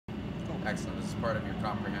Excellent. This is part of your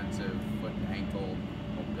comprehensive foot and ankle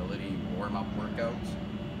mobility warm-up workout.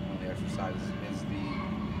 One of the exercises is the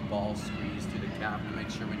ball squeeze to the calf. And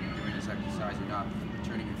make sure when you're doing this exercise, you're not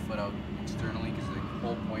turning your foot out externally, because the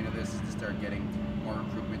whole point of this is to start getting more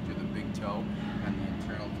recruitment through the big toe and the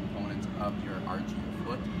internal components of your arch of your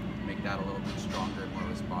foot. Make that a little bit stronger and more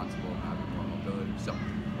responsible and having more mobility. So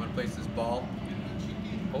I'm going to place this ball,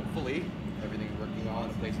 hopefully everything's working well,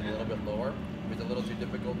 and place it a little bit lower. If it's a little too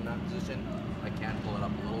difficult in that position, I can pull it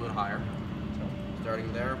up a little bit higher. So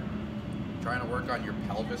starting there, trying to work on your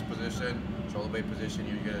pelvis position, shoulder blade position.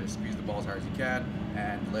 You're going to squeeze the ball as hard as you can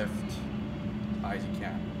and lift as high as you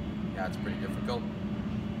can. Yeah, it's pretty difficult.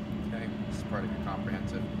 Okay, this is part of your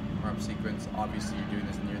comprehensive warm-up sequence. Obviously, you're doing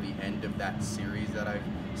this near the end of that series that I've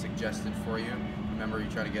suggested for you. Remember, you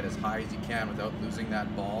try to get as high as you can without losing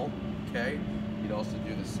that ball. Okay, you'd also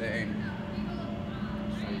do the same.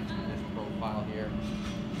 So you do this profile here,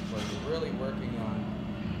 where you're really working on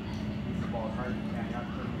using the ball as hard as you can. You're not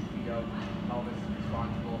putting your feet out. Pelvis is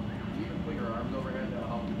responsible. You can put your arms overhead. That'll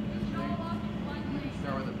help with positioning. You can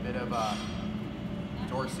start with a bit of a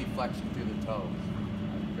dorsiflexion through the toes.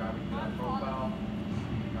 As you're driving through that profile,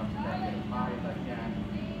 you have to start getting